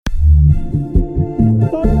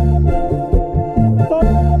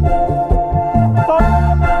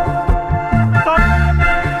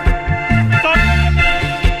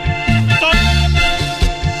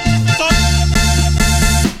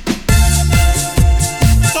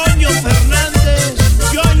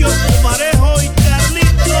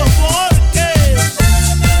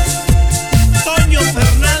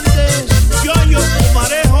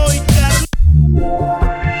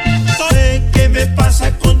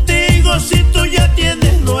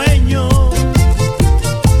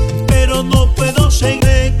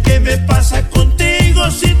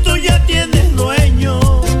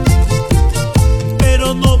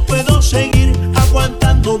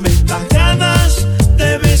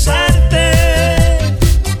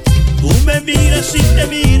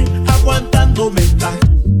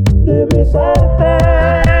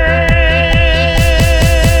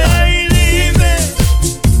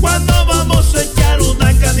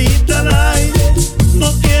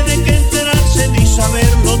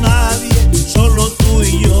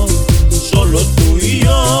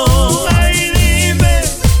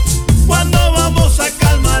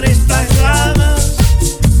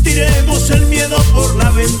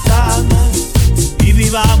ventana y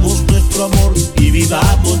vivamos nuestro amor, y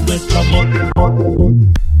vivamos nuestro amor.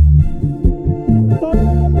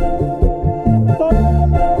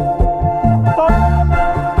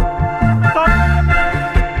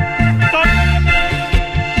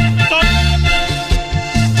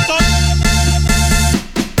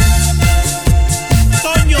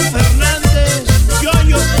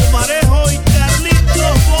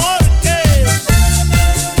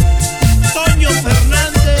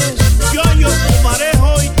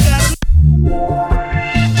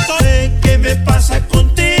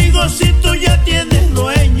 Si tú ya tienes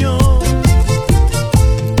dueño,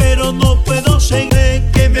 pero no puedo seguir.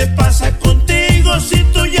 ¿Qué me pasa contigo si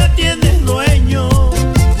tú ya tienes dueño?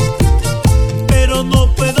 Pero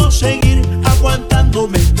no puedo seguir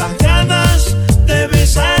aguantándome estas ganas de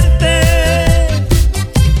besarte.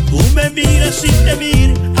 Tú me miras y te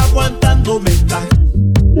miro, aguantándome estas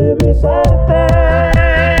ganas de besarte.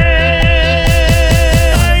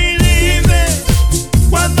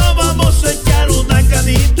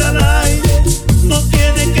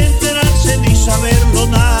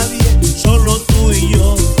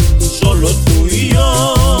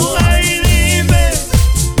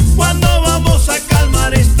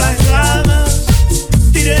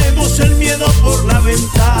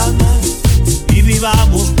 Y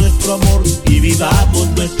vivamos nuestro amor, y vivamos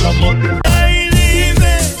nuestro amor. Ay,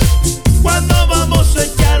 dime, ¿cuándo vamos a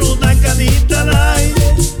echar una canita al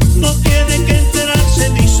aire? No tiene que enterarse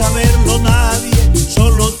ni saberlo nadie,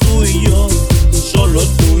 solo tú y yo, solo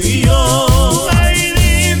tú y yo. Ay,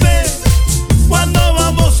 dime, ¿cuándo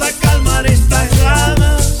vamos a calmar estas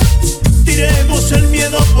ganas? Tiremos el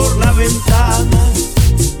miedo por la ventana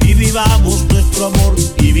y vivamos nuestro amor,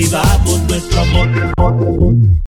 y vivamos nuestro amor.